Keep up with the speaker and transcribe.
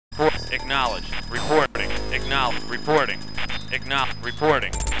Acknowledge. Reporting. Acknowledge. Reporting. Acknowledge.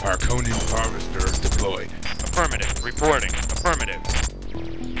 Reporting. Harkonnen harvester deployed. Affirmative. Reporting. Affirmative.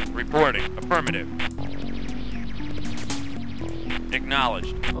 Reporting. Affirmative.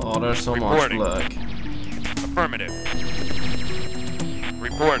 Acknowledged. Oh, there's so Reporting. much lag. Affirmative.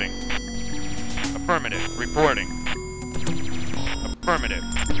 Reporting. Affirmative. Reporting. Affirmative.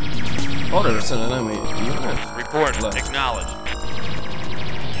 Oh, there's an enemy unit. Report. left. Acknowledged.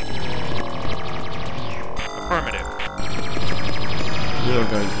 Affirmative. We are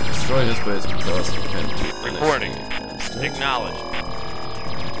going to destroy this base because we can't do anything Reporting. against it. Acknowledged.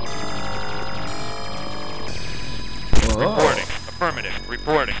 Oh. Reporting. Affirmative.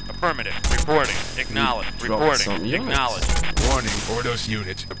 Reporting. Affirmative. Reporting. Acknowledged. dropped some Reporting. units. Acknowledged. Warning, Ordos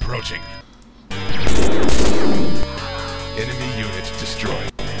units approaching. Enemy units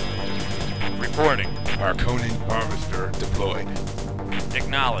destroyed. Reporting. Harkonnen harvester deployed.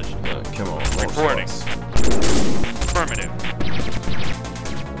 Acknowledged. Come on, more Reporting. spots. Affirmative.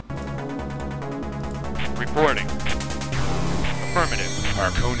 Reporting. Affirmative.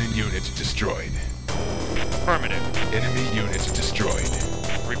 Harkonnen units destroyed. Affirmative. Enemy units destroyed.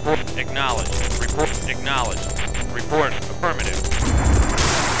 Report. Acknowledged. Report. Acknowledged. Report. Affirmative.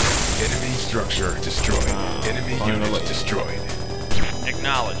 Enemy structure destroyed. Enemy finally. units destroyed.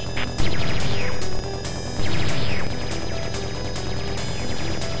 Acknowledged.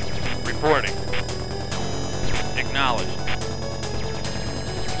 Reporting. Acknowledged.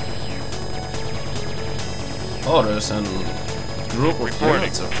 Oh, there's a group of Reporting.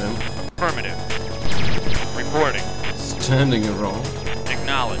 units of them Affirmative. Reporting. standing around.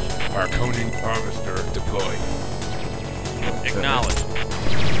 Acknowledged. Harkonnen harvester deployed. Okay. Acknowledged.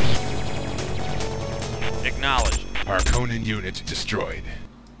 Acknowledged. Harkonnen units destroyed.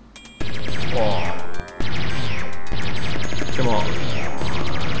 Oh. Come on.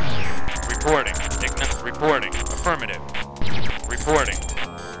 Reporting. Reporting. Affirmative. Reporting.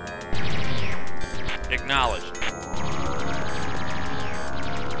 Acknowledged.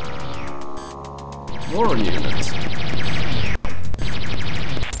 More units.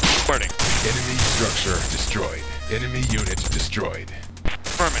 Reporting. Enemy structure destroyed. Enemy units destroyed.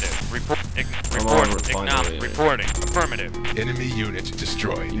 Affirmative. Report. Come on, Report. finally. Acknowledge. Reporting. Affirmative. Enemy units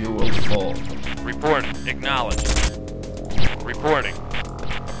destroyed. You will fall. Reporting. Acknowledged. Reporting.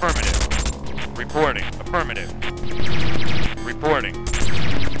 Affirmative. Reporting. Affirmative. Reporting.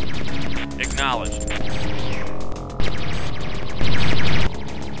 Acknowledged.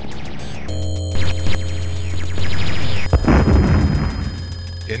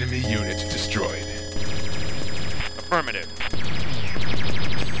 Enemy units destroyed. Affirmative.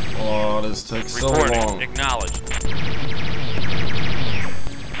 Oh, this takes so Reporting. long. Acknowledged.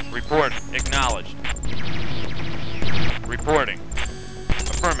 Report. Acknowledged. Reporting.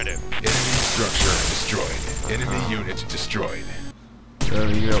 Affirmative. Enemy structure destroyed. Enemy units destroyed. There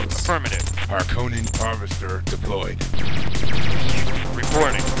he goes. Affirmative. Harkonnen harvester deployed.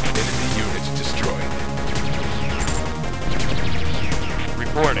 Reporting. Enemy units destroyed.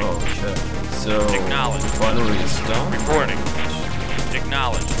 Reporting. Okay. So, Acknowledged. refinery is down. Reporting.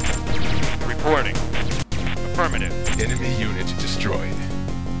 Acknowledged. Reporting. Affirmative. Enemy units destroyed.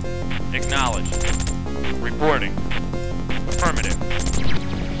 Acknowledged. Reporting. Affirmative.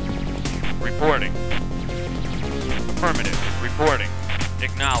 Reporting. Affirmative. Reporting.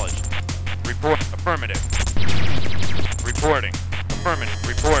 Acknowledged. Report. Affirmative. Reporting. Affirmative.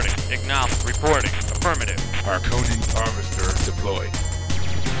 Reporting. Acknowledged. Reporting. Affirmative. Harkonnen harvester deployed.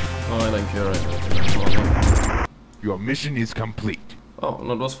 Oh, I don't care anything. Your mission is complete. Oh,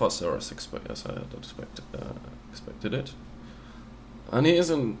 no, it was faster as I had expected it. And he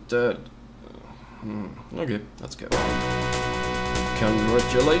isn't dead. Okay, let's go.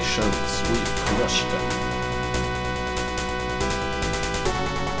 Congratulations, we crushed them.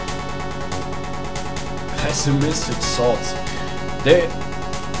 Pessimistic thoughts. They've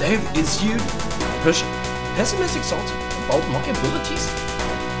issued pessimistic thoughts about my abilities.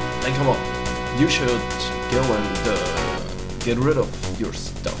 Like, come on, you should go and get rid of your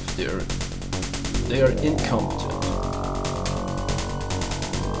stuff. They are incompetent.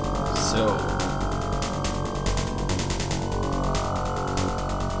 So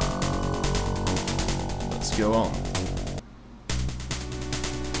let's go on.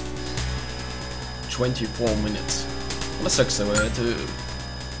 24 minutes. What a sucks though,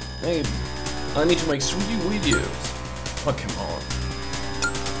 hey, I need to make 3 videos. Oh, come on.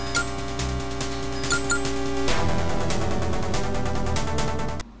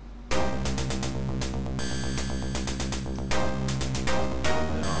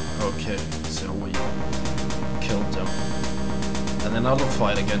 Okay, so we killed them. And then another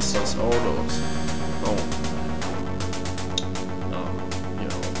fight against those Ordos. Oh. You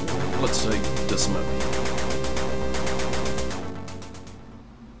know, let's take this map.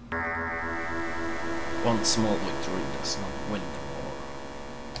 One small victory does not win the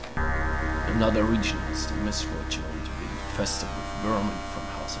war. Another region has the misfortune to be infested with vermin from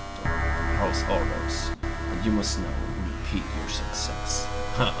House Ordos, and you must now repeat your success.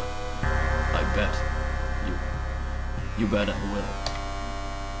 Ha! I bet. You bet I will.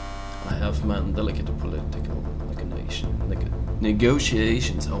 I have man delicate political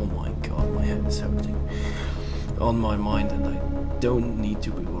negotiations. Oh my god, my head is hurting. On my mind, and I don't need to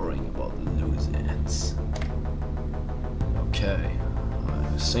be worrying about loose ends. Okay,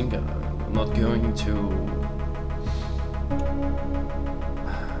 I think I'm not going to.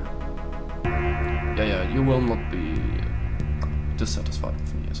 Yeah, you will not be dissatisfied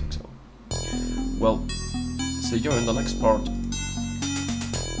with me, I think so. Well, see you in the next part.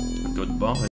 Goodbye.